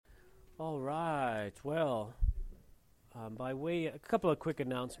All right. Well, by way, a couple of quick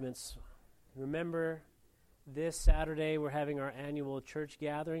announcements. Remember, this Saturday we're having our annual church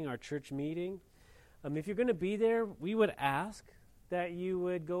gathering, our church meeting. If you're going to be there, we would ask that you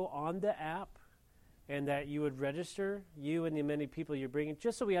would go on the app and that you would register, you and the many people you're bringing,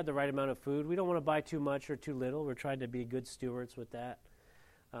 just so we have the right amount of food. We don't want to buy too much or too little. We're trying to be good stewards with that.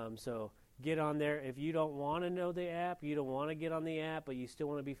 So get on there. If you don't want to know the app, you don't want to get on the app, but you still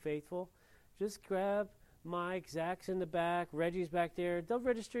want to be faithful, just grab Mike, Zach's in the back, Reggie's back there. They'll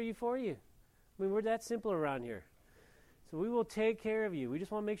register you for you. I mean, we're that simple around here. So we will take care of you. We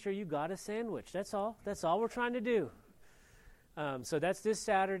just want to make sure you got a sandwich. That's all. That's all we're trying to do. So that's this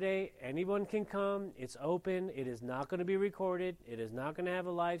Saturday. Anyone can come. It's open. It is not going to be recorded. It is not going to have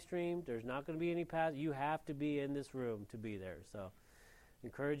a live stream. There's not going to be any pass. You have to be in this room to be there. So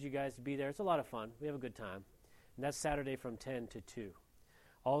encourage you guys to be there. It's a lot of fun. We have a good time. And that's Saturday from 10 to 2.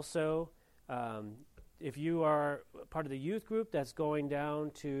 Also, if you are part of the youth group that's going down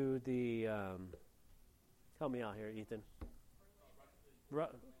to the, help me out here, Ethan.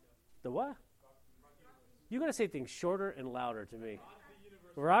 The what? You got to say things shorter and louder to me.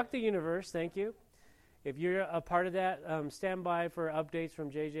 Rock the Universe, thank you. If you're a part of that, stand by for updates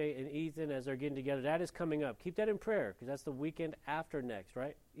from JJ and Ethan as they're getting together. That is coming up. Keep that in prayer because that's the weekend after next,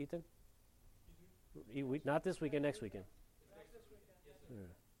 right, Ethan? Not this weekend, next weekend. Yeah.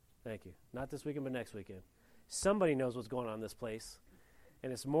 Thank you. Not this weekend, but next weekend. Somebody knows what's going on in this place,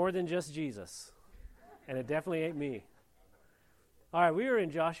 and it's more than just Jesus, and it definitely ain't me. All right, we are in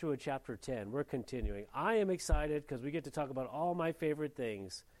Joshua chapter 10. We're continuing. I am excited because we get to talk about all my favorite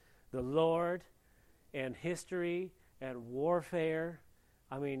things, the Lord and history and warfare.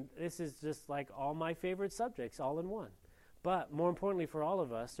 I mean, this is just like all my favorite subjects all in one. But more importantly for all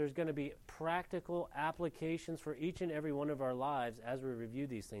of us, there's going to be practical applications for each and every one of our lives as we review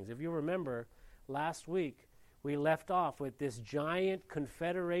these things. If you remember, last week we left off with this giant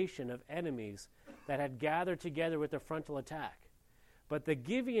confederation of enemies that had gathered together with a frontal attack. But the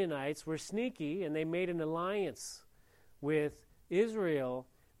Gibeonites were sneaky, and they made an alliance with Israel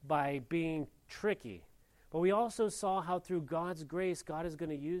by being tricky. But we also saw how through God's grace, God is going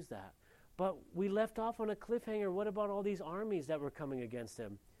to use that. But we left off on a cliffhanger. What about all these armies that were coming against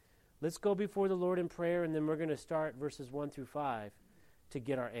him? Let's go before the Lord in prayer, and then we're going to start verses 1 through 5 to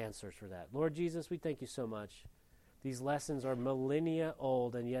get our answers for that. Lord Jesus, we thank you so much. These lessons are millennia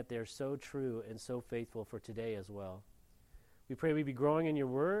old, and yet they're so true and so faithful for today as well. We pray we be growing in your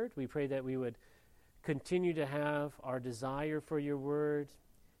word. We pray that we would continue to have our desire for your word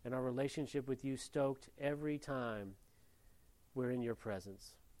and our relationship with you stoked every time we're in your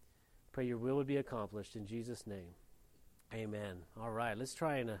presence. Pray your will would be accomplished in Jesus' name. Amen. All right, let's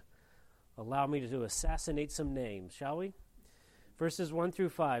try and allow me to assassinate some names, shall we? Verses 1 through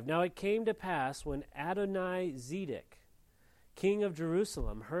 5. Now it came to pass when Adoni-Zedek, king of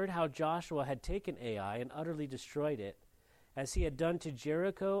Jerusalem, heard how Joshua had taken Ai and utterly destroyed it, as he had done to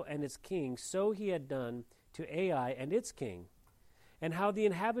Jericho and its king, so he had done to Ai and its king, and how the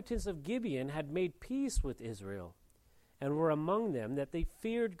inhabitants of Gibeon had made peace with Israel, and were among them, that they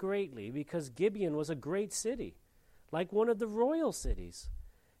feared greatly, because Gibeon was a great city, like one of the royal cities,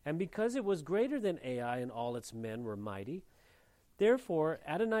 and because it was greater than Ai and all its men were mighty. Therefore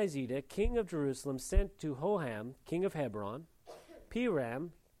Adoni-Zedek, king of Jerusalem, sent to Hoham, king of Hebron,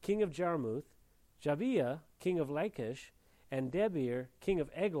 Piram, king of Jarmuth, Jabiah, king of Lachish, and Debir, king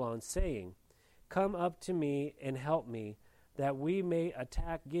of Eglon, saying, Come up to me and help me, that we may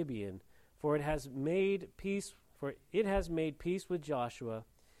attack Gibeon, for it has made peace with Joshua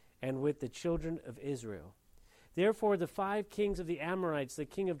and with the children of Israel. Therefore the 5 kings of the Amorites, the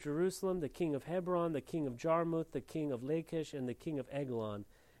king of Jerusalem, the king of Hebron, the king of Jarmuth, the king of Lachish, and the king of Eglon,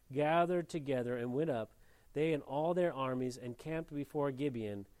 gathered together and went up, they and all their armies, and camped before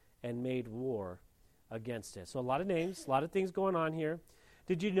Gibeon, and made war against it. So a lot of names, a lot of things going on here.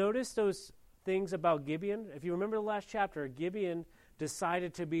 Did you notice those things about Gibeon? If you remember the last chapter, Gibeon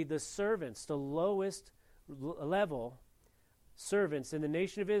decided to be the servants, the lowest level servants in the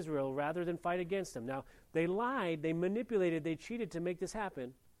nation of Israel, rather than fight against them. Now, they lied, they manipulated, they cheated to make this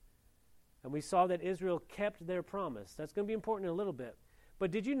happen. And we saw that Israel kept their promise. That's going to be important in a little bit.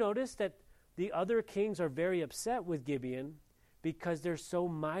 But did you notice that the other kings are very upset with Gibeon because they're so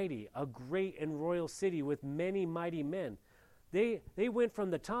mighty, a great and royal city with many mighty men? They went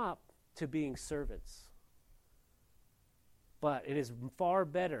from the top to being servants. But it is far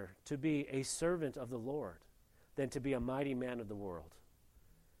better to be a servant of the Lord than to be a mighty man of the world.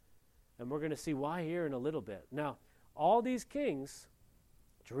 And we're going to see why here in a little bit. Now, all these kings,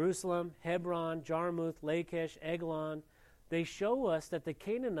 Jerusalem, Hebron, Jarmuth, Lachish, Eglon, they show us that the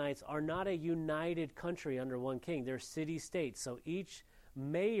Canaanites are not a united country under one king. They're city-states. So each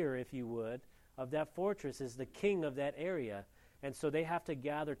mayor, if you would, of that fortress is the king of that area. And so they have to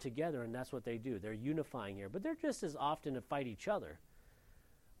gather together, and that's what they do. They're unifying here. But they're just as often to fight each other.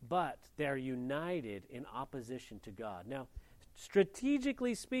 But they're united in opposition to God. Now,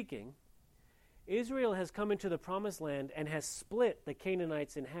 strategically speaking, Israel has come into the promised land and has split the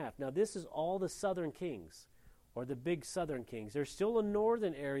Canaanites in half. Now, this is all the southern kings, or the big southern kings. There's still a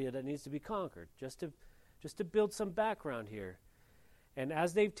northern area that needs to be conquered, just to build some background here. And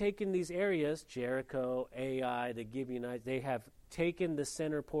as they've taken these areas, Jericho, Ai, the Gibeonites, they have taken the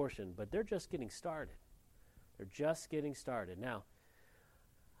center portion, but they're just getting started. They're just getting started. Now,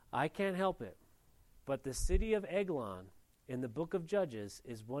 I can't help it, but the city of Eglon in the book of Judges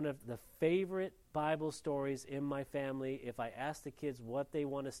is one of the favorite Bible stories in my family. If I ask the kids what they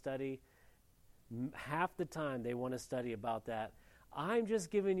want to study, half the time they want to study about that. I'm just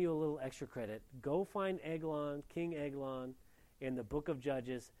giving you a little extra credit. Go find Eglon, King Eglon, in the book of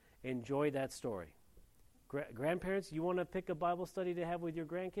Judges. Enjoy that story. Grandparents, you want to pick a Bible study to have with your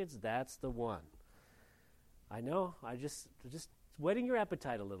grandkids? That's the one. I know. I just whetting your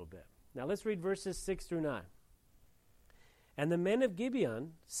appetite a little bit. Now let's read verses 6 through 9. And the men of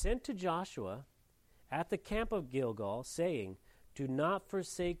Gibeon sent to Joshua at the camp of Gilgal, saying, do not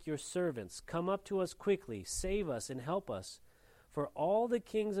forsake your servants. Come up to us quickly. Save us and help us. For all the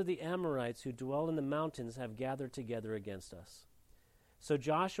kings of the Amorites who dwell in the mountains have gathered together against us. So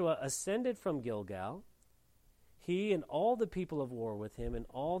Joshua ascended from Gilgal, he and all the people of war with him, and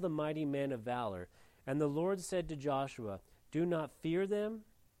all the mighty men of valor. And the Lord said to Joshua, do not fear them,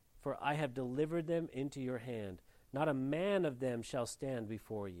 for I have delivered them into your hand. Not a man of them shall stand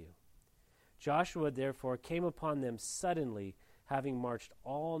before you. Joshua therefore came upon them suddenly, having marched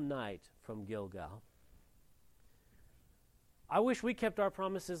all night from Gilgal. I wish we kept our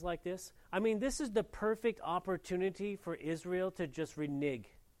promises like this. I mean, this is the perfect opportunity for Israel to just renege,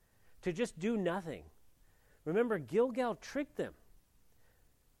 to just do nothing. Remember, Gilgal tricked them.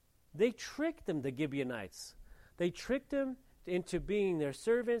 They tricked them, the Gibeonites. They tricked them into being their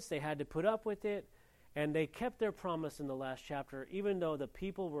servants. They had to put up with it. And they kept their promise in the last chapter, even though the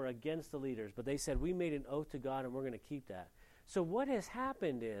people were against the leaders. But they said, we made an oath to God, and we're going to keep that. So what has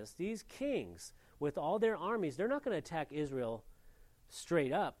happened is these kings, with all their armies, they're not going to attack Israel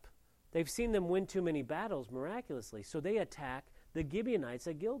straight up. They've seen them win too many battles miraculously. So they attack the Gibeonites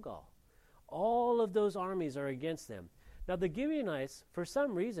at Gilgal. All of those armies are against them. Now the Gibeonites, for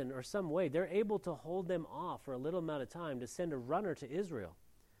some reason or some way, they're able to hold them off for a little amount of time to send a runner to Israel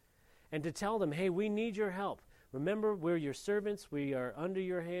and to tell them, hey, we need your help. Remember, we're your servants. We are under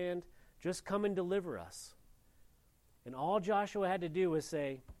your hand. Just come and deliver us. And all Joshua had to do was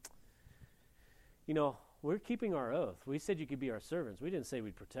say, you know, we're keeping our oath. We said you could be our servants. We didn't say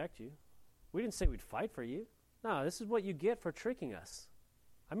we'd protect you. We didn't say we'd fight for you. No, this is what you get for tricking us.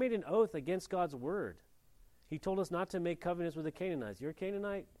 I made an oath against God's word. He told us not to make covenants with the Canaanites. You're a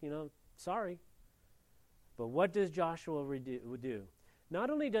Canaanite, sorry. But what does Joshua do? Not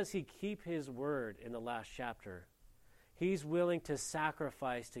only does he keep his word in the last chapter, he's willing to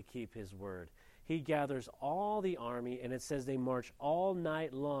sacrifice to keep his word. He gathers all the army, and it says they march all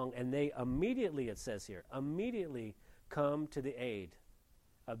night long, and they immediately, it says here, immediately come to the aid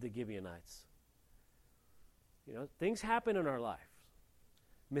of the Gibeonites. Things happen in our life.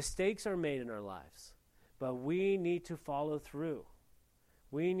 Mistakes are made in our lives, but we need to follow through.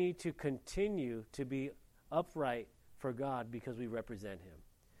 We need to continue to be upright for God because we represent him.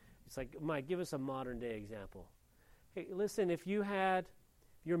 It's like, Mike, give us a modern day example. Hey, listen, if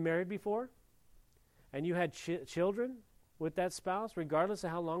you're married before and you had children with that spouse, regardless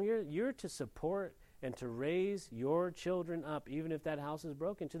of how long you're to support and to raise your children up, even if that house is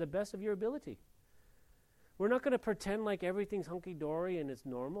broken, to the best of your ability. We're not going to pretend like everything's hunky-dory and it's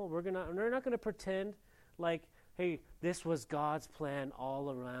normal. We're not going to pretend like, hey, this was God's plan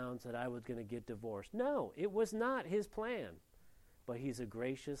all around, that I was going to get divorced. No, it was not his plan. But he's a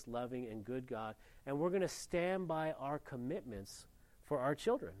gracious, loving, and good God. And we're going to stand by our commitments for our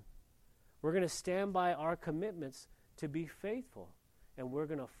children. We're going to stand by our commitments to be faithful. And we're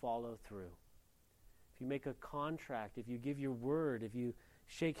going to follow through. If you make a contract, if you give your word, if you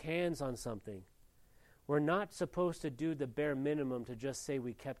shake hands on something, we're not supposed to do the bare minimum to just say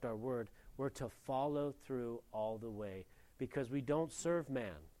we kept our word. We're to follow through all the way, because we don't serve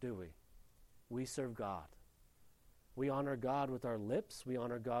man, do we? We serve God. We honor God with our lips. We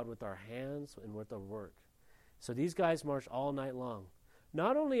honor God with our hands and with our work. So these guys march all night long.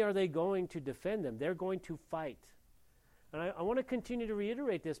 Not only are they going to defend them, they're going to fight. And I want to continue to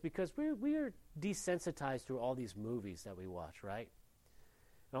reiterate this because we are desensitized through all these movies that we watch, right?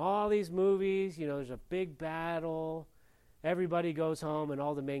 And all these movies, there's a big battle, everybody goes home, and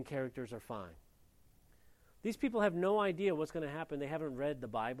all the main characters are fine. These people have no idea what's going to happen. They haven't read the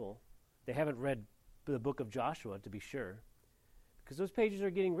Bible. They haven't read the book of Joshua, to be sure, because those pages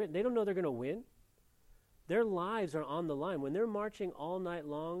are getting written. They don't know they're going to win. Their lives are on the line. When they're marching all night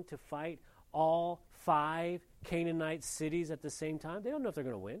long to fight all 5 Canaanite cities at the same time, they don't know if they're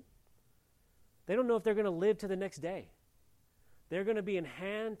going to win. They don't know if they're going to live to the next day. They're going to be in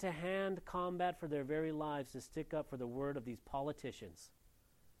hand-to-hand combat for their very lives to stick up for the word of these politicians.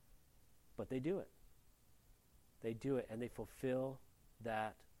 But they do it. They do it, and they fulfill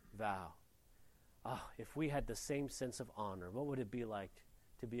that vow. If we had the same sense of honor, what would it be like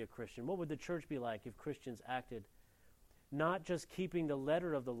to be a Christian? What would the church be like if Christians acted not just keeping the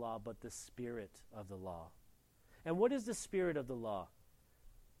letter of the law, but the spirit of the law? And what is the spirit of the law?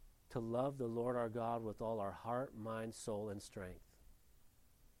 To love the Lord our God with all our heart, mind, soul, and strength.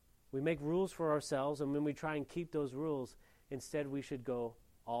 We make rules for ourselves, and when we try and keep those rules, instead we should go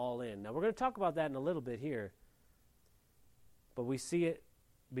all in. Now, we're going to talk about that in a little bit here, but we see it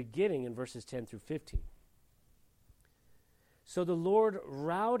beginning in verses 10 through 15. So the Lord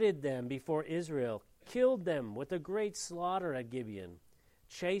routed them before Israel, killed them with a great slaughter at Gibeon,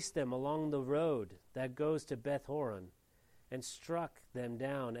 chased them along the road that goes to Beth-horon, and struck them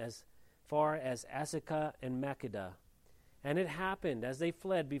down as far as Azekah and Makkedah. And it happened, as they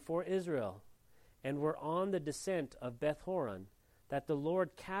fled before Israel, and were on the descent of Beth-horon, that the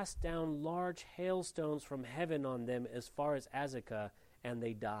Lord cast down large hailstones from heaven on them as far as Azekah, and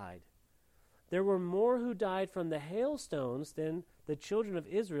they died. There were more who died from the hailstones than the children of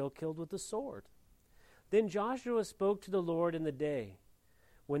Israel killed with the sword. Then Joshua spoke to the Lord in the day,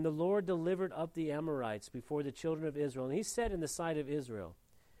 when the Lord delivered up the Amorites before the children of Israel. And he said in the sight of Israel,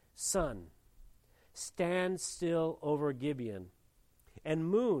 Sun, stand still over Gibeon, and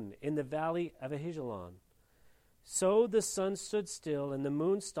moon in the valley of Ahijalon. So the sun stood still, and the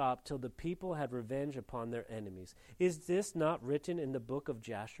moon stopped till the people had revenge upon their enemies. Is this not written in the book of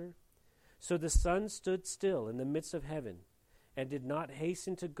Jasher? So the sun stood still in the midst of heaven, and did not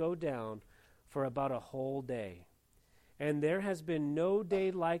hasten to go down for about a whole day. And there has been no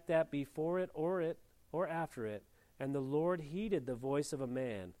day like that before it or after it. And the Lord heeded the voice of a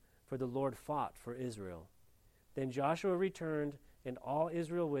man, for the Lord fought for Israel. Then Joshua returned, and all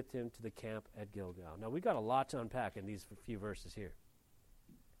Israel with him, to the camp at Gilgal. Now, we've got a lot to unpack in these few verses here.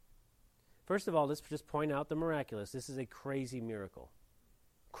 First of all, let's just point out the miraculous. This is a crazy miracle.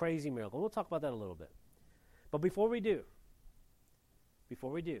 Crazy miracle. We'll talk about that a little bit. But before we do,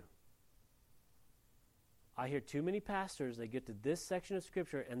 I hear too many pastors, they get to this section of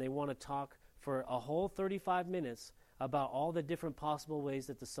Scripture and they want to talk for a whole 35 minutes about all the different possible ways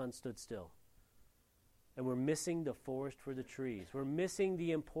that the sun stood still. And we're missing the forest for the trees. We're missing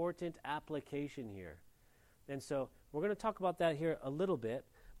the important application here. And so we're going to talk about that here a little bit,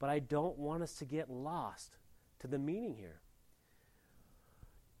 but I don't want us to get lost to the meaning here.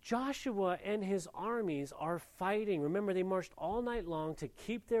 Joshua and his armies are fighting. Remember, they marched all night long to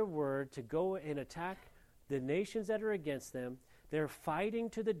keep their word, to go and attack the nations that are against them. They're fighting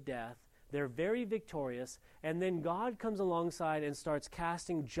to the death. They're very victorious. And then God comes alongside and starts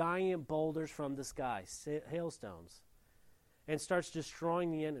casting giant boulders from the sky, hailstones, and starts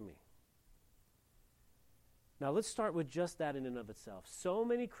destroying the enemy. Now, let's start with just that in and of itself. So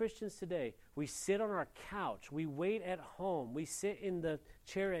many Christians today, we sit on our couch, we wait at home, we sit in the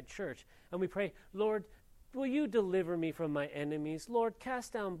chair at church, and we pray, Lord, will you deliver me from my enemies? Lord,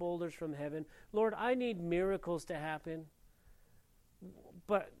 cast down boulders from heaven. Lord, I need miracles to happen.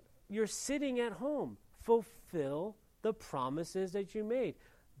 But you're sitting at home. Fulfill the promises that you made.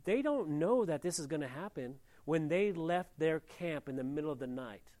 They don't know that this is going to happen when they left their camp in the middle of the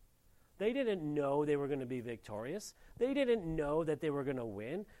night. They didn't know they were going to be victorious. They didn't know that they were going to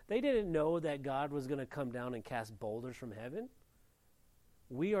win. They didn't know that God was going to come down and cast boulders from heaven.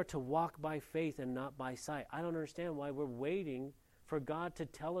 We are to walk by faith and not by sight. I don't understand why we're waiting for God to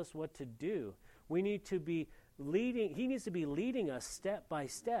tell us what to do. We need to be leading. He needs to be leading us step by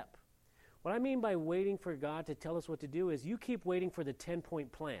step. What I mean by waiting for God to tell us what to do is you keep waiting for the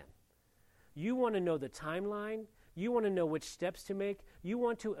 10-point plan. You want to know the timeline. You want to know which steps to make. You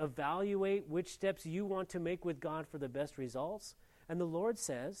want to evaluate which steps you want to make with God for the best results. And the Lord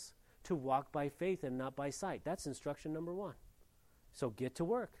says to walk by faith and not by sight. That's instruction number 1. So get to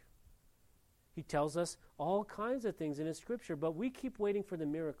work. He tells us all kinds of things in His Scripture, but we keep waiting for the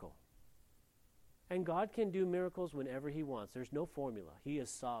miracle. And God can do miracles whenever He wants. There's no formula. He is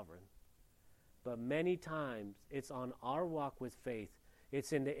sovereign. But many times it's on our walk with faith.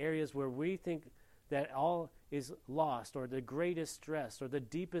 It's in the areas where we think that all is lost, or the greatest stress, or the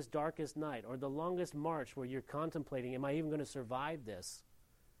deepest, darkest night, or the longest march where you're contemplating, am I even going to survive this?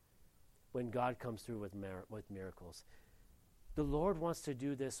 When God comes through with miracles. The Lord wants to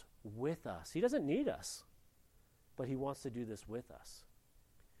do this with us. He doesn't need us, but he wants to do this with us.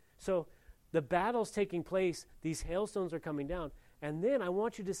 So the battle's taking place. These hailstones are coming down. And then I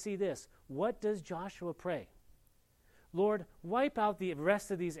want you to see this. What does Joshua pray? Lord, wipe out the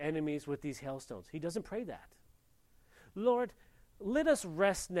rest of these enemies with these hailstones. He doesn't pray that. Lord, let us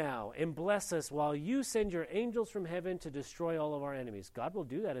rest now and bless us while you send your angels from heaven to destroy all of our enemies. God will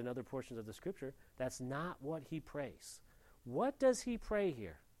do that in other portions of the scripture. That's not what he prays. What does he pray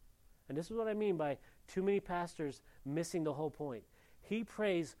here? And this is what I mean by too many pastors missing the whole point. He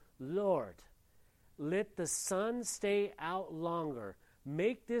prays, Lord, let the sun stay out longer.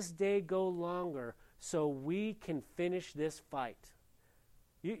 Make this day go longer so we can finish this fight.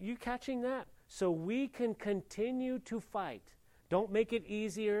 You catching that? So we can continue to fight. Don't make it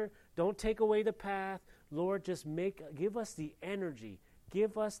easier. Don't take away the path. Lord, just give us the energy.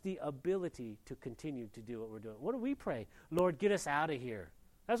 Give us the ability to continue to do what we're doing. What do we pray? Lord, get us out of here.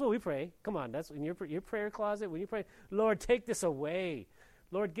 That's what we pray. Come on, that's in your prayer closet. When you pray, Lord, take this away.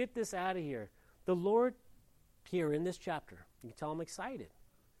 Lord, get this out of here. The Lord here in this chapter, you can tell I'm excited.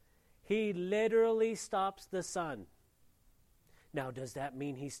 He literally stops the sun. Now, does that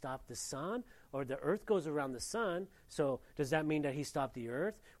mean he stopped the sun? Or the earth goes around the sun, so does that mean that he stopped the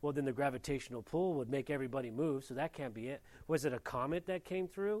earth? Well, then the gravitational pull would make everybody move, so that can't be it. Was it a comet that came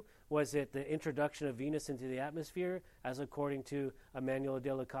through? Was it the introduction of Venus into the atmosphere, as according to Emanuel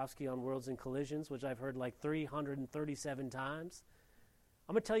Delikovsky on Worlds and Collisions, which I've heard like 337 times?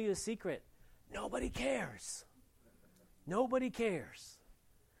 I'm going to tell you a secret. Nobody cares. Nobody cares.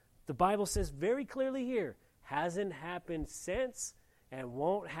 The Bible says very clearly here, hasn't happened since and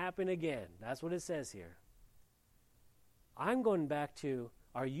won't happen again. That's what it says here. I'm going back to,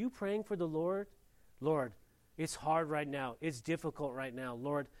 are you praying for the Lord? Lord, it's hard right now. It's difficult right now.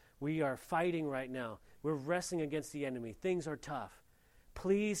 Lord, we are fighting right now. We're wrestling against the enemy. Things are tough.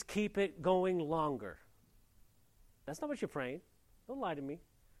 Please keep it going longer. That's not what you're praying. Don't lie to me,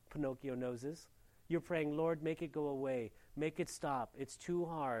 Pinocchio noses. You're praying, Lord, make it go away. Make it stop. It's too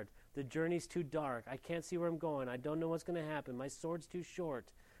hard. The journey's too dark. I can't see where I'm going. I don't know what's going to happen. My sword's too short.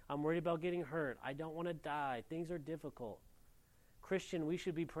 I'm worried about getting hurt. I don't want to die. Things are difficult. Christian, we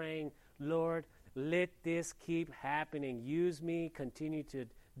should be praying, Lord, let this keep happening. Use me. Continue to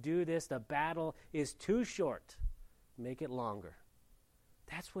do this. The battle is too short. Make it longer.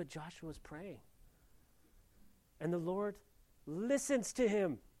 That's what Joshua's praying. And the Lord listens to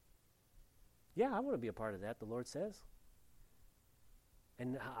him. Yeah, I want to be a part of that, the Lord says.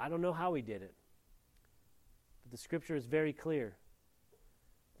 And I don't know how he did it. But the scripture is very clear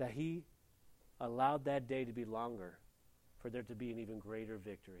that he allowed that day to be longer for there to be an even greater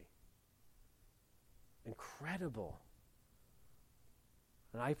victory. Incredible.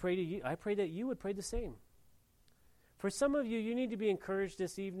 And I pray that you would pray the same. For some of you, you need to be encouraged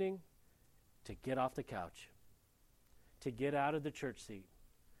this evening to get off the couch, to get out of the church seat,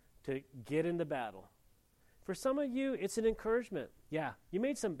 to get in the battle. For some of you, it's an encouragement. Yeah, you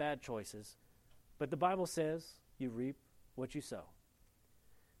made some bad choices, but the Bible says you reap what you sow.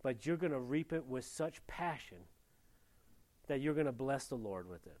 But you're going to reap it with such passion that you're going to bless the Lord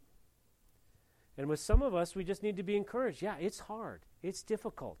with it. And with some of us, we just need to be encouraged. Yeah, it's hard. It's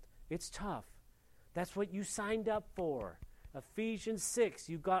difficult. It's tough. That's what you signed up for. Ephesians 6,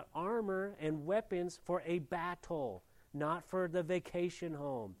 you got armor and weapons for a battle, not for the vacation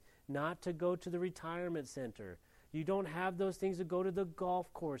home, not to go to the retirement center. You don't have those things to go to the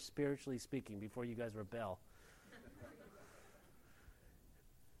golf course, spiritually speaking, before you guys rebel.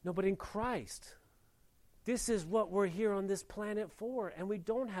 No, but in Christ, this is what we're here on this planet for, and we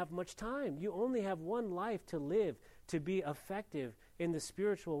don't have much time. You only have one life to live, to be effective in the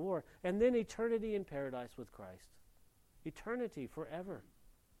spiritual war, and then eternity in paradise with Christ. Eternity forever.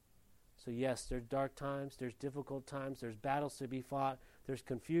 So yes, there's dark times, there's difficult times, there's battles to be fought, there's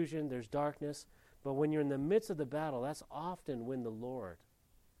confusion, there's darkness. But when you're in the midst of the battle, that's often when the Lord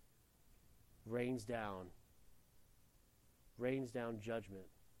rains down judgment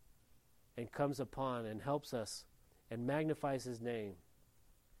and comes upon and helps us and magnifies his name.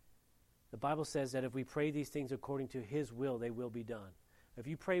 The Bible says that if we pray these things according to his will, they will be done. If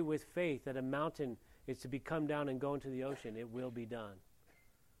you pray with faith that a mountain is to be come down and go into the ocean, it will be done.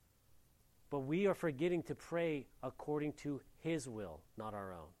 But we are forgetting to pray according to his will, not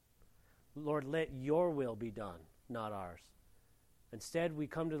our own. Lord, let your will be done, not ours. Instead, we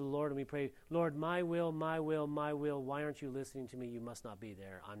come to the Lord and we pray, Lord, my will, my will, my will. Why aren't you listening to me? You must not be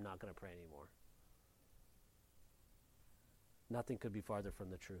there. I'm not going to pray anymore. Nothing could be farther from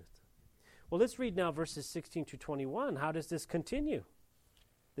the truth. Well, let's read now verses 16 to 21. How does this continue,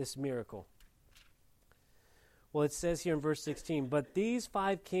 this miracle? Well, it says here in verse 16, but these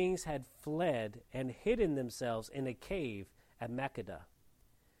 5 kings had fled and hidden themselves in a cave at Makkedah.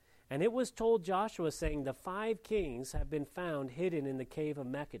 And it was told Joshua, saying, the 5 kings have been found hidden in the cave of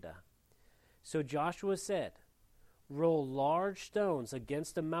Makkedah. So Joshua said, roll large stones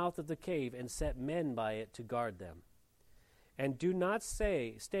against the mouth of the cave and set men by it to guard them. And do not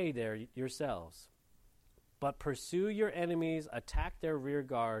stay there yourselves, but pursue your enemies, attack their rear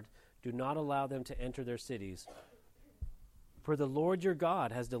guard, do not allow them to enter their cities, for the Lord your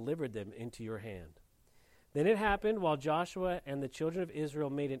God has delivered them into your hand. Then it happened, while Joshua and the children of Israel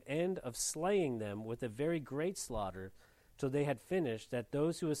made an end of slaying them with a very great slaughter, till they had finished, that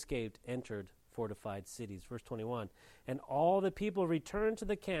those who escaped entered fortified cities. Verse 21, and all the people returned to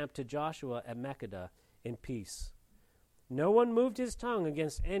the camp to Joshua at Makkedah in peace. No one moved his tongue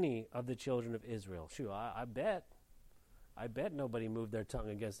against any of the children of Israel. Shoot, I bet nobody moved their tongue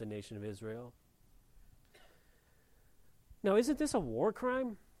against the nation of Israel. Now, isn't this a war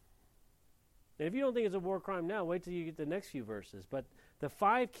crime? And if you don't think it's a war crime now, wait till you get the next few verses. But the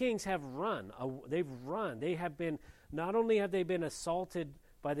 5 kings have run. They've run. They have been, not only have they been assaulted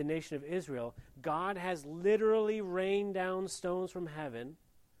by the nation of Israel, God has literally rained down stones from heaven.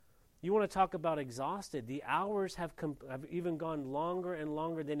 You want to talk about exhausted. The hours have even gone longer and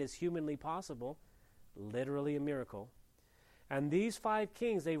longer than is humanly possible. Literally a miracle. And these 5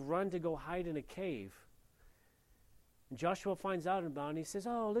 kings, they run to go hide in a cave. And Joshua finds out about it, and he says,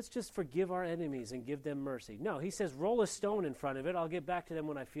 let's just forgive our enemies and give them mercy. No, he says, roll a stone in front of it. I'll get back to them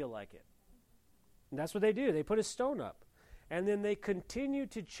when I feel like it. And that's what they do. They put a stone up. And then they continue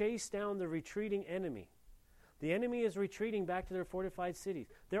to chase down the retreating enemy. The enemy is retreating back to their fortified cities.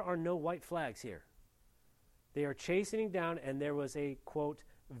 There are no white flags here. They are chasing down, and there was a, quote,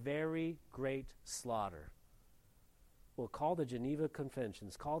 very great slaughter. Well, call the Geneva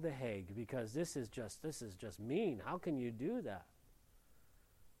Conventions, call the Hague, because this is just mean. How can you do that?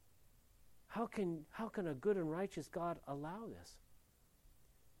 How can a good and righteous God allow this?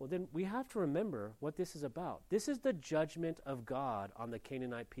 Well, then we have to remember what this is about. This is the judgment of God on the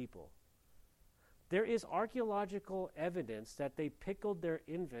Canaanite people. There is archaeological evidence that they pickled their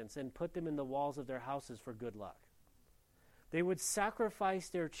infants and put them in the walls of their houses for good luck. They would sacrifice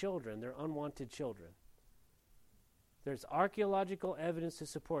their children, their unwanted children. There's archaeological evidence to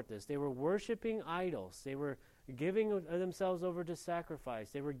support this. They were worshiping idols. They were giving themselves over to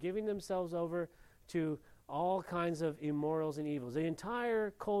sacrifice. They were giving themselves over to all kinds of immorals and evils. The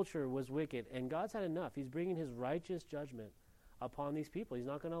entire culture was wicked, and God's had enough. He's bringing his righteous judgment upon these people. He's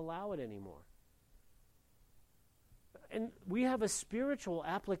not going to allow it anymore. And we have a spiritual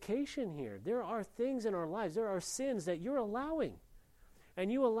application here. There are things in our lives, there are sins that you're allowing.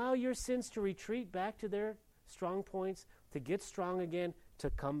 And you allow your sins to retreat back to their strong points, to get strong again, to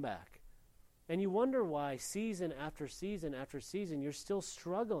come back. And you wonder why season after season after season you're still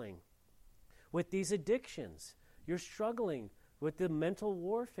struggling with these addictions. You're struggling with the mental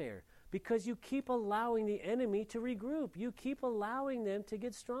warfare because you keep allowing the enemy to regroup. You keep allowing them to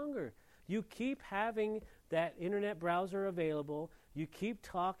get stronger. You keep having that internet browser available. You keep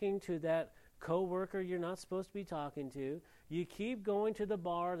talking to that coworker you're not supposed to be talking to. You keep going to the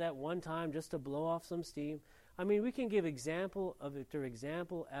bar that one time just to blow off some steam. I mean, we can give example after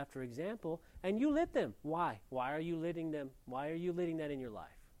example after example, and you lit them. Why? Why are you litting them? Why are you litting that in your life?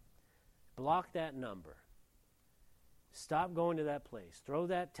 Block that number. Stop going to that place. Throw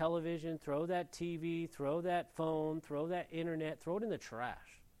that television, throw that TV, throw that phone, throw that internet, throw it in the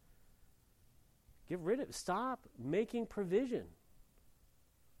trash. Get rid of it. Stop making provision.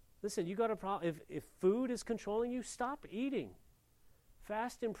 Listen, you got a problem. If food is controlling you, stop eating.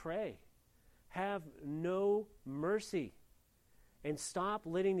 Fast and pray. Have no mercy. And stop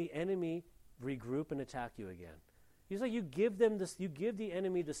letting the enemy regroup and attack you again. It's like you give the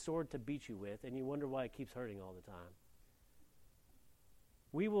enemy the sword to beat you with, and you wonder why it keeps hurting all the time.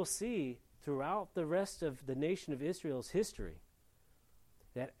 We will see throughout the rest of the nation of Israel's history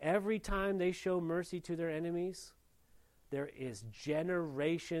that every time they show mercy to their enemies, there is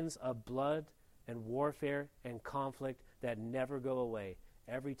generations of blood and warfare and conflict that never go away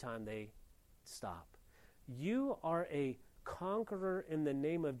every time they stop. You are a conqueror in the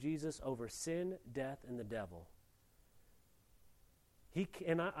name of Jesus over sin, death, and the devil. I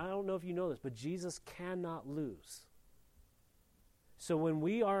don't know if you know this, but Jesus cannot lose. So when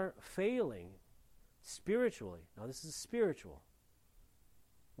we are failing spiritually, now this is spiritual,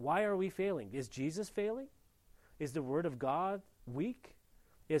 Why are we failing? Is Jesus failing? Is the Word of God weak?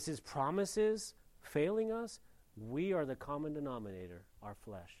 Is His promises failing us? We are the common denominator, our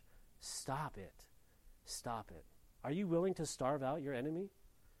flesh. Stop it. Stop it. Are you willing to starve out your enemy?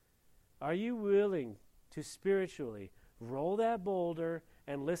 Are you willing to spiritually roll that boulder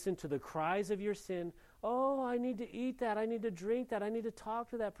and listen to the cries of your sin? Oh, I need to eat that. I need to drink that. I need to talk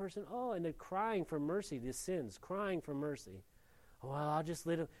to that person. Oh, and they're crying for mercy, the sins, crying for mercy. Well,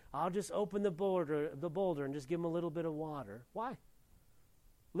 I'll just open the boulder and just give them a little bit of water. Why?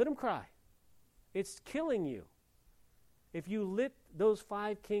 Let them cry. It's killing you. If you lit those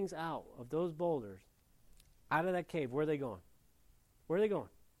 5 kings out of those boulders, out of that cave, where are they going? Where are they going?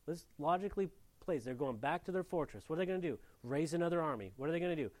 Let's logically place. They're going back to their fortress. What are they going to do? Raise another army. What are they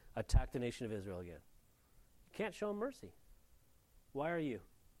going to do? Attack the nation of Israel again. You can't show them mercy. Why are you?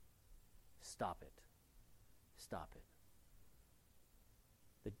 Stop it. Stop it.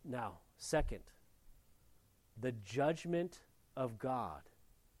 Now, second, the judgment of God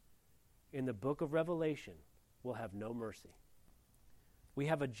in the book of Revelation will have no mercy. We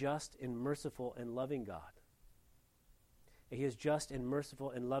have a just and merciful and loving God. He is just and merciful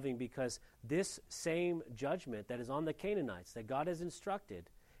and loving because this same judgment that is on the Canaanites, that God has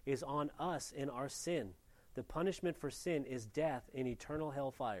instructed, is on us in our sin. The punishment for sin is death in eternal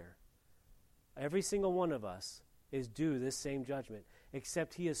hellfire. Every single one of us is due this same judgment,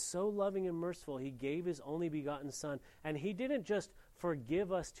 except He is so loving and merciful, He gave His only begotten Son. And He didn't just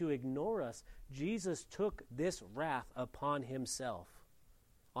forgive us to ignore us. Jesus took this wrath upon Himself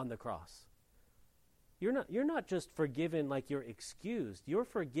on the cross. You're not just forgiven like you're excused. You're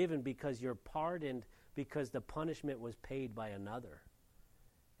forgiven because you're pardoned, because the punishment was paid by another.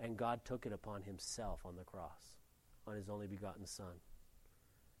 And God took it upon Himself on the cross, on His only begotten Son.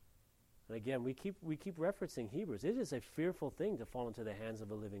 And again, we keep referencing Hebrews. It is a fearful thing to fall into the hands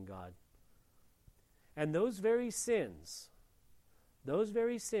of a living God. And those very sins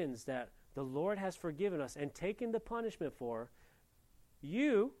that the Lord has forgiven us and taken the punishment for,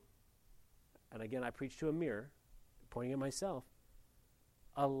 you, and again I preach to a mirror, pointing at myself,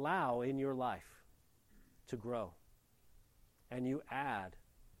 allow in your life to grow. And you add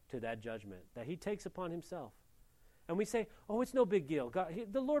to that judgment that He takes upon Himself. And we say, oh, it's no big deal. God,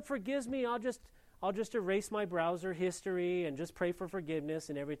 the Lord forgives me. I'll just erase my browser history and just pray for forgiveness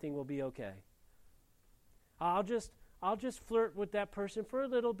and everything will be okay. I'll just flirt with that person for a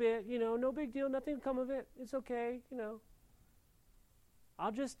little bit, no big deal, nothing will come of it. It's okay,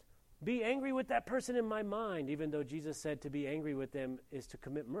 I'll just be angry with that person in my mind, even though Jesus said to be angry with them is to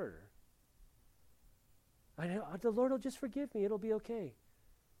commit murder. I know the Lord will just forgive me. It'll be okay.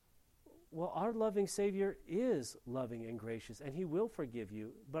 Well, our loving Savior is loving and gracious, and He will forgive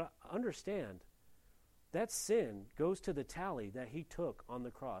you. But understand, that sin goes to the tally that He took on the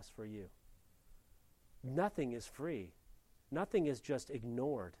cross for you. Nothing is free. Nothing is just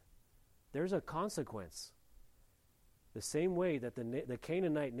ignored. There's a consequence. The same way that the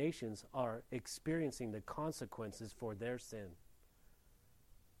Canaanite nations are experiencing the consequences for their sin.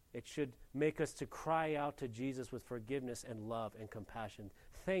 It should make us to cry out to Jesus with forgiveness and love and compassion.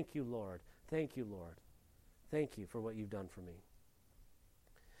 Thank you, Lord. Thank you, Lord. Thank you for what you've done for me.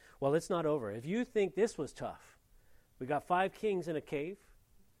 Well, it's not over. If you think this was tough, we got 5 kings in a cave.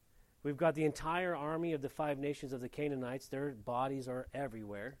 We've got the entire army of the 5 nations of the Canaanites. Their bodies are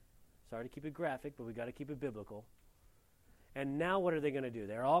everywhere. Sorry to keep it graphic, but we got to keep it biblical. And now what are they going to do?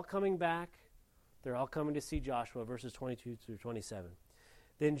 They're all coming back. They're all coming to see Joshua, verses 22 through 27.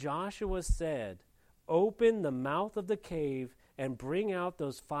 Then Joshua said, "Open the mouth of the cave and bring out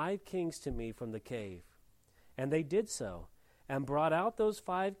those 5 kings to me from the cave." And they did so, and brought out those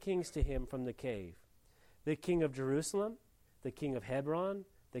 5 kings to him from the cave. The king of Jerusalem, the king of Hebron,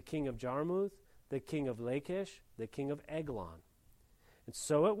 the king of Jarmuth, the king of Lachish, the king of Eglon. And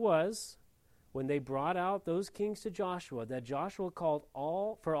so it was, when they brought out those kings to Joshua, that Joshua called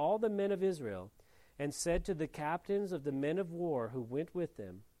for all the men of Israel, and said to the captains of the men of war who went with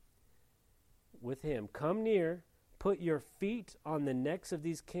him, "Come near, put your feet on the necks of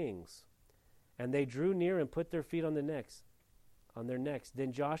these kings." And they drew near and put their feet on their necks.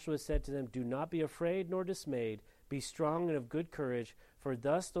 Then Joshua said to them, "Do not be afraid nor dismayed. Be strong and of good courage, for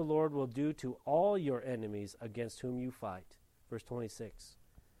thus the Lord will do to all your enemies against whom you fight." Verse 26.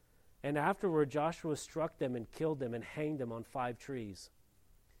 And afterward Joshua struck them and killed them and hanged them on 5 trees.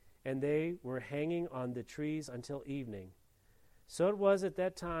 And they were hanging on the trees until evening. So it was at the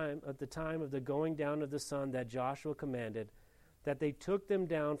time of the going down of the sun, that Joshua commanded that they took them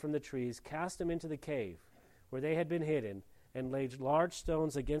down from the trees, cast them into the cave where they had been hidden, and laid large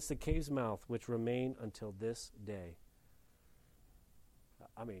stones against the cave's mouth, which remain until this day.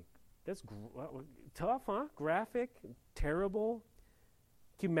 that's tough, huh? Graphic, terrible.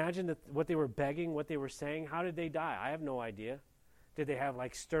 Can you imagine what they were begging, what they were saying? How did they die? I have no idea. Did they have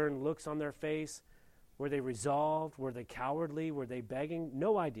like stern looks on their face? Were they resolved? Were they cowardly? Were they begging?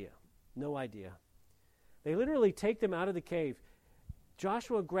 No idea. No idea. They literally take them out of the cave.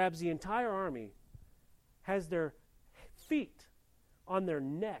 Joshua grabs the entire army, has their feet on their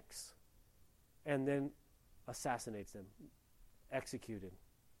necks, and then assassinates them, executed.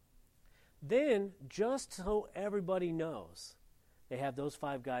 Then, just so everybody knows, they have those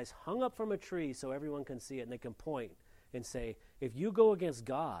 5 guys hung up from a tree so everyone can see it, and they can point and say, if you go against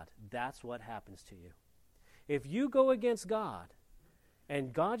God, that's what happens to you. If you go against God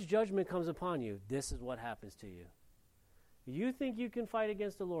and God's judgment comes upon you, this is what happens to you. You think you can fight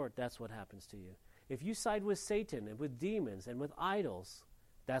against the Lord, that's what happens to you. If you side with Satan and with demons and with idols,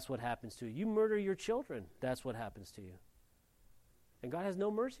 that's what happens to you. You murder your children, that's what happens to you. And God has no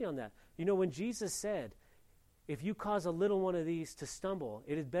mercy on that. You know, when Jesus said, if you cause a little one of these to stumble,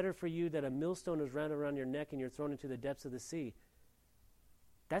 it is better for you that a millstone is round around your neck and you're thrown into the depths of the sea.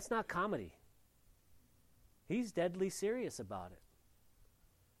 That's not comedy. He's deadly serious about it.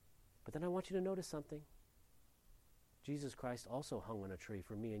 But then I want you to notice something. Jesus Christ also hung on a tree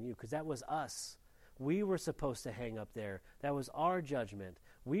for me and you, because that was us. We were supposed to hang up there. That was our judgment.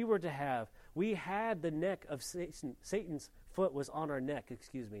 We had the neck of Satan. Satan's foot was on our neck,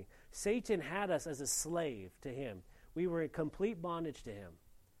 Satan had us as a slave to him. We were in complete bondage to him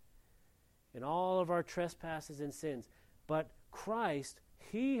in all of our trespasses and sins. But Christ,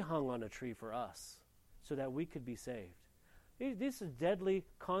 he hung on a tree for us so that we could be saved. This is deadly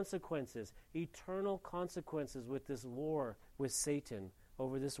consequences, eternal consequences with this war with Satan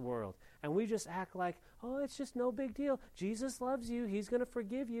over this world. And we just act like, oh, it's just no big deal. Jesus loves you. He's going to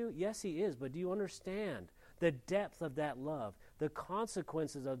forgive you. Yes, he is. But do you understand the depth of that love, the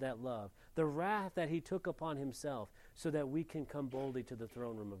consequences of that love, the wrath that he took upon himself so that we can come boldly to the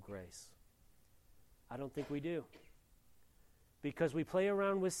throne room of grace? I don't think we do. Because we play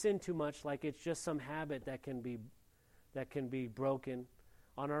around with sin too much like it's just some habit that can be broken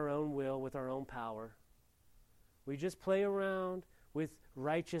on our own will with our own power. We just play around with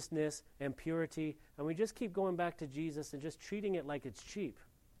righteousness and purity, and we just keep going back to Jesus and just treating it like it's cheap.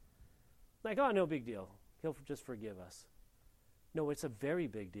 Like, oh, no big deal. He'll just forgive us. No, it's a very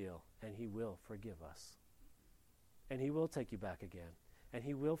big deal, and he will forgive us. And he will take you back again, and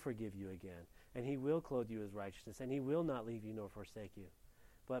he will forgive you again, and he will clothe you with righteousness, and he will not leave you nor forsake you.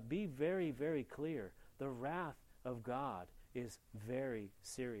 But be very, very clear. The wrath of God is very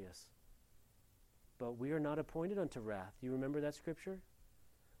serious. But we are not appointed unto wrath. You remember that scripture?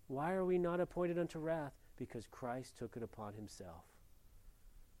 Why are we not appointed unto wrath? Because Christ took it upon himself.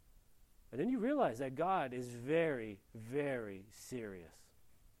 And then you realize that God is very, very serious.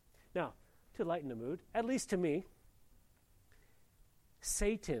 Now, to lighten the mood, at least to me,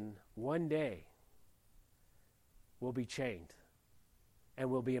 Satan one day will be chained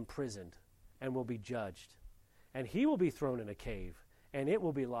and will be imprisoned and will be judged. And he will be thrown in a cave, and it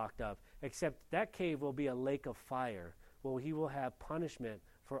will be locked up, except that cave will be a lake of fire, where he will have punishment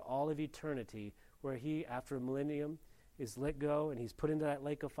for all of eternity, where he, after a millennium, is let go, and he's put into that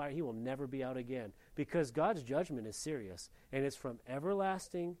lake of fire. He will never be out again, because God's judgment is serious, and it's from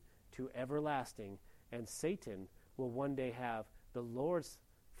everlasting to everlasting, and Satan will one day have the Lord's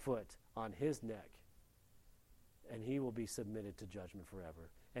foot on his neck, and he will be submitted to judgment forever.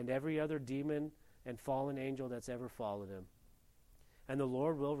 And every other demon and fallen angel that's ever followed him. And the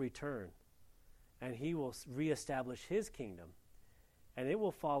Lord will return, and he will reestablish his kingdom, and it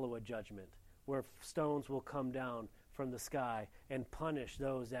will follow a judgment where stones will come down from the sky and punish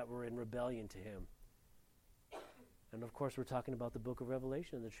those that were in rebellion to him. And of course, we're talking about the book of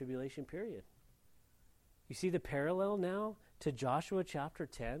Revelation, the tribulation period. You see the parallel now to Joshua chapter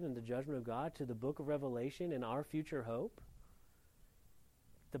 10 and the judgment of God, to the book of Revelation and our future hope?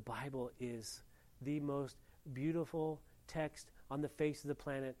 The Bible is the most beautiful text on the face of the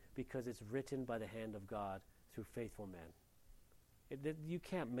planet because it's written by the hand of God through faithful men. You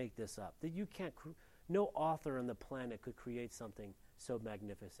can't make this up. No author on the planet could create something so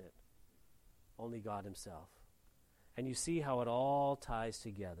magnificent. Only God himself. And you see how it all ties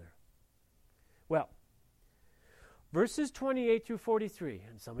together. Well, verses 28 through 43,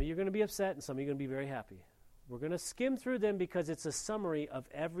 and some of you are going to be upset and some of you are going to be very happy. We're going to skim through them because it's a summary of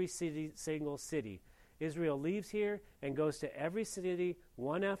every single city. Israel leaves here and goes to every city,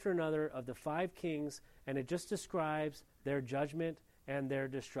 one after another, of the 5 kings, and it just describes their judgment and their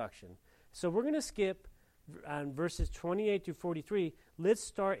destruction. So we're going to skip on verses 28 to 43. Let's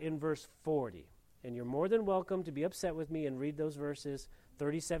start in verse 40. And you're more than welcome to be upset with me and read those verses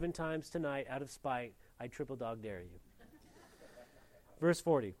 37 times tonight out of spite. I triple dog dare you. Verse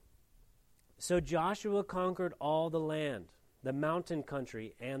 40. So Joshua conquered all the land, the mountain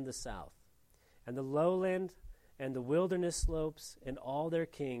country and the south, and the lowland and the wilderness slopes and all their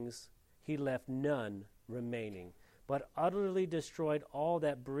kings. He left none remaining, but utterly destroyed all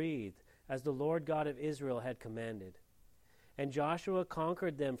that breathed, as the Lord God of Israel had commanded. And Joshua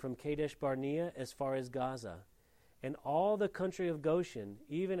conquered them from Kadesh Barnea as far as Gaza, and all the country of Goshen,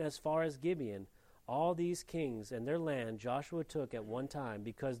 even as far as Gibeon. All these kings and their land Joshua took at one time,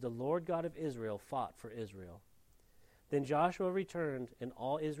 because the Lord God of Israel fought for Israel. Then Joshua returned, and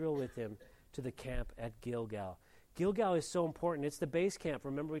all Israel with him, to the camp at Gilgal. Gilgal is so important. It's the base camp.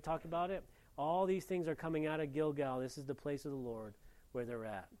 Remember we talked about it? All these things are coming out of Gilgal. This is the place of the Lord where they're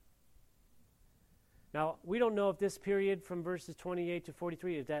at. Now, we don't know if this period from verses 28 to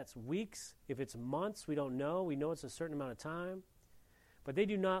 43, if that's weeks, if it's months, we don't know. We know it's a certain amount of time. But they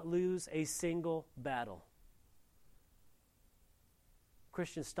do not lose a single battle.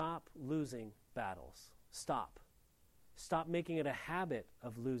 Christians, stop losing battles. Stop. Stop making it a habit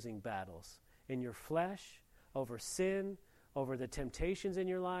of losing battles in your flesh, over sin, over the temptations in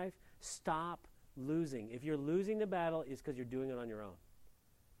your life. Stop losing. If you're losing the battle, it's because you're doing it on your own.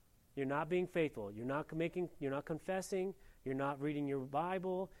 You're not being faithful. You're not confessing. You're not reading your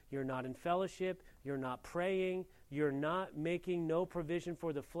Bible. You're not in fellowship. You're not praying. You're not making no provision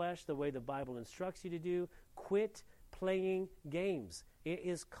for the flesh the way the Bible instructs you to do. Quit playing games. It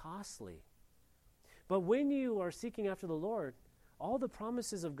is costly. But when you are seeking after the Lord, all the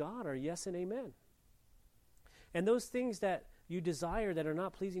promises of God are yes and amen. And those things that you desire that are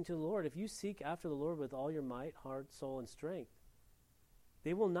not pleasing to the Lord, if you seek after the Lord with all your might, heart, soul, and strength,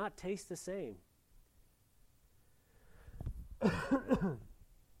 they will not taste the same.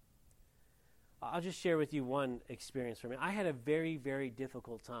 I'll just share with you one experience for me. I had a very, very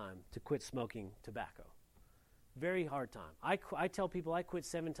difficult time to quit smoking tobacco. Very hard time. I tell people I quit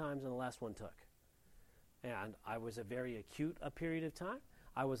 7 times and the last one took. And I was a very acute period of time.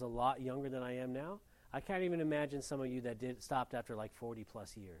 I was a lot younger than I am now. I can't even imagine some of you that stopped after like 40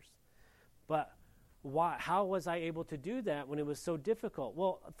 plus years. But how was I able to do that when it was so difficult?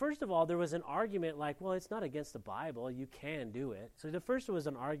 Well, first of all, there was an argument like, well, it's not against the Bible. You can do it. So the first was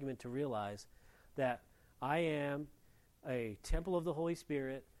an argument to realize that I am a temple of the Holy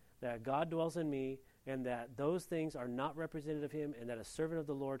Spirit, that God dwells in me, and that those things are not representative of him, and that a servant of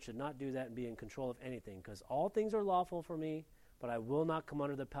the Lord should not do that and be in control of anything, because all things are lawful for me, but I will not come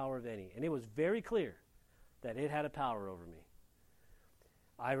under the power of any. And it was very clear that it had a power over me.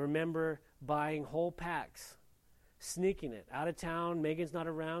 I remember buying whole packs, sneaking it out of town. Megan's not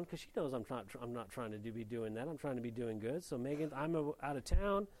around because she knows I'm not trying to be doing that. I'm trying to be doing good. So I'm out of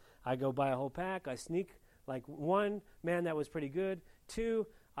town. I go buy a whole pack. I sneak like 1, man, that was pretty good. 2,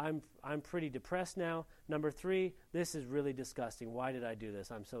 I'm pretty depressed now. Number 3, this is really disgusting. Why did I do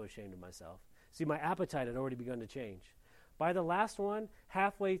this? I'm so ashamed of myself. See, my appetite had already begun to change. By the last one,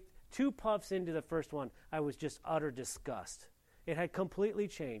 halfway, 2 puffs into the first one, I was just utter disgust. It had completely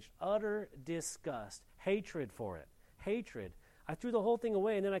changed. Utter disgust. Hatred for it. Hatred. I threw the whole thing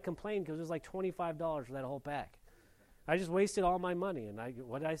away, and then I complained because it was like $25 for that whole pack. I just wasted all my money. And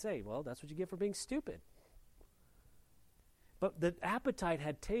what did I say? Well, that's what you get for being stupid. But the appetite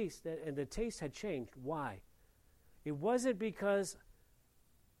had taste, and the taste had changed. Why? It wasn't because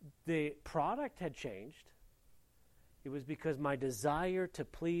the product had changed. It was because my desire to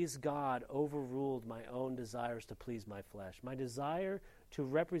please God overruled my own desires to please my flesh. My desire to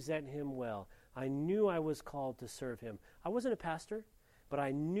represent him well. I knew I was called to serve him. I wasn't a pastor, but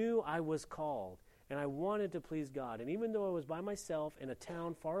I knew I was called, and I wanted to please God. And even though I was by myself in a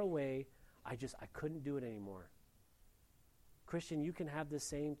town far away, I couldn't do it anymore. Christian, you can have the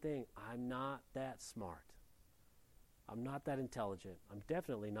same thing. I'm not that smart. I'm not that intelligent. I'm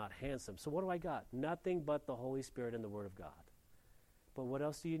definitely not handsome. So what do I got? Nothing but the Holy Spirit and the Word of God. But what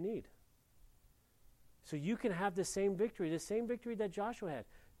else do you need? So you can have the same victory that Joshua had.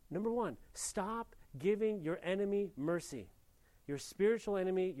 Number 1, stop giving your enemy mercy. Your spiritual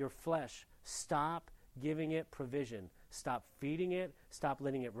enemy, your flesh, stop giving it provision. Stop feeding it. Stop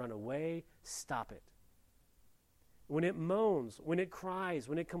letting it run away. Stop it. When it moans, when it cries,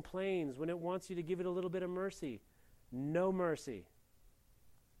 when it complains, when it wants you to give it a little bit of mercy, no mercy.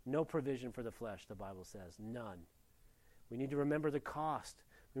 No provision for the flesh, the Bible says. None. We need to remember the cost.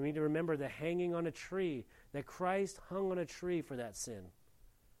 We need to remember the hanging on a tree, that Christ hung on a tree for that sin.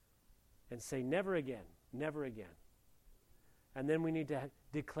 And say, never again, never again. And then we need to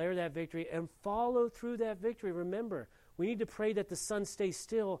declare that victory and follow through that victory. Remember, We need to pray that the sun stays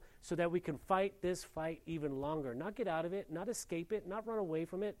still so that we can fight this fight even longer. Not get out of it, not escape it, not run away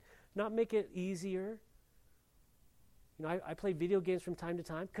from it, not make it easier. You know, I play video games from time to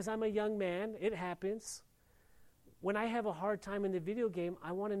time because I'm a young man. It happens. When I have a hard time in the video game,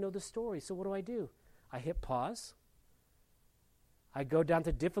 I want to know the story. So what do? I hit pause. I go down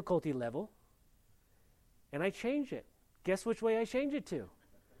to difficulty level. And I change it. Guess which way I change it to?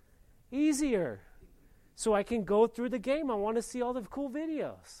 Easier. So I can go through the game. I want to see all the cool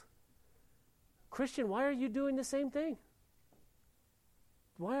videos. Christian, why are you doing the same thing?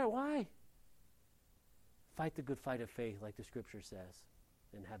 Why? Fight the good fight of faith, like the scripture says,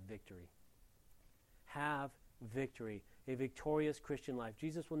 and have victory. Have victory. A victorious Christian life.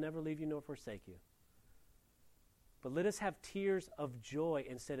 Jesus will never leave you nor forsake you. But let us have tears of joy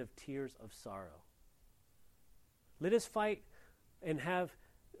instead of tears of sorrow. Let us fight and have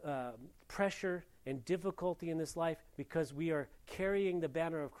pressure and difficulty in this life because we are carrying the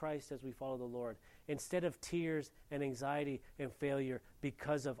banner of Christ as we follow the Lord, instead of tears and anxiety and failure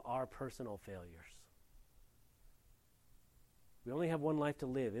because of our personal failures. We only have one life to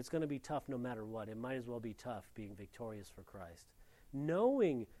live. It's going to be tough no matter what. It might as well be tough being victorious for Christ.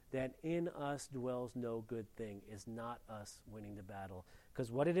 Knowing that in us dwells no good thing is not us winning the battle.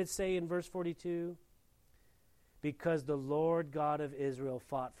 Because what did it say in verse 42? Because the Lord God of Israel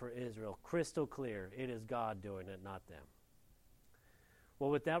fought for Israel. Crystal clear. It is God doing it, not them. Well,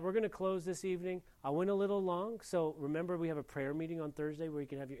 with that, we're going to close this evening. I went a little long, so remember we have a prayer meeting on Thursday where you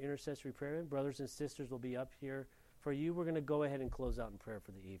can have your intercessory prayer in. Brothers and sisters will be up here for you. We're going to go ahead and close out in prayer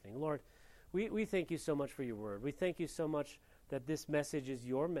for the evening. Lord, we thank you so much for your word. We thank you so much that this message is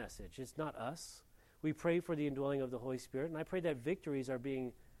your message. It's not us. We pray for the indwelling of the Holy Spirit, and I pray that victories are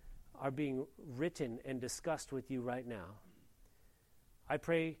being written and discussed with you right now. I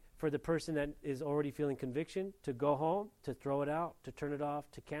pray for the person that is already feeling conviction to go home, to throw it out, to turn it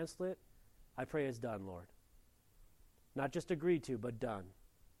off, to cancel it. I pray it's done, Lord. Not just agreed to, but done.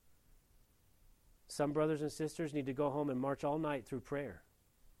 Some brothers and sisters need to go home and march all night through prayer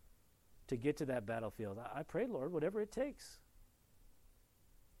to get to that battlefield. I pray, Lord, whatever it takes.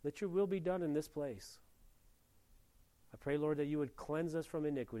 Let your will be done in this place. I pray, Lord, that you would cleanse us from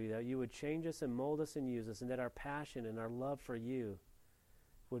iniquity, that you would change us and mold us and use us, and that our passion and our love for you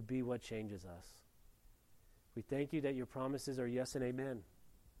would be what changes us. We thank you that your promises are yes and amen.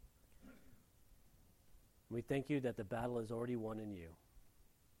 We thank you that the battle is already won in you.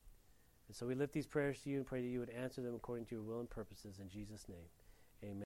 And so we lift these prayers to you and pray that you would answer them according to your will and purposes in Jesus' name.